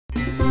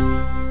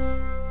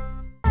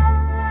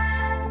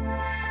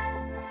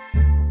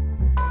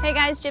Hey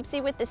guys,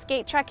 Gypsy with the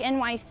Skate Truck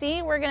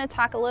NYC. We're going to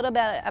talk a little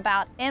bit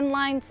about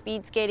inline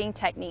speed skating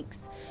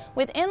techniques.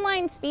 With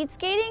inline speed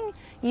skating,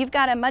 you've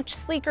got a much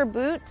sleeker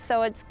boot,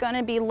 so it's going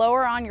to be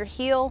lower on your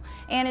heel,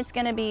 and it's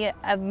going to be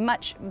a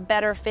much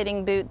better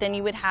fitting boot than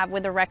you would have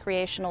with a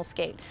recreational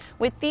skate.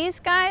 With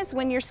these guys,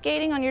 when you're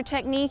skating on your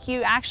technique,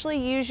 you actually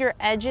use your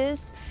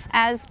edges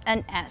as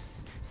an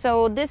S.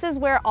 So this is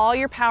where all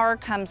your power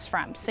comes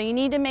from. So you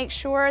need to make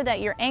sure that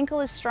your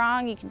ankle is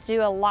strong. You can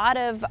do a lot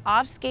of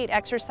off-skate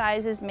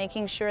exercises,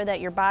 making sure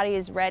that your body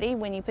is ready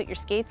when you put your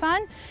skates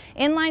on.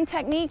 Inline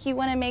technique, you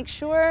want to make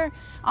sure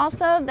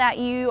also that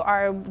you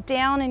are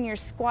down in your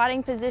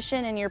squatting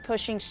position and you're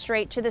pushing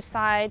straight to the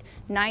side,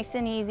 nice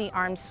and easy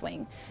arm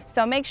swing.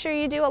 So make sure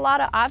you do a lot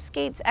of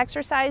off-skates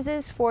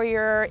exercises for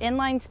your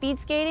inline speed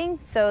skating,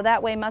 so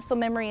that way muscle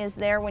memory is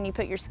there when you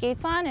put your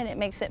skates on and it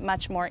makes it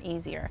much more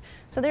easier.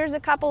 So there's a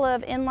couple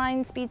of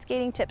inline speed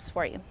skating tips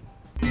for you.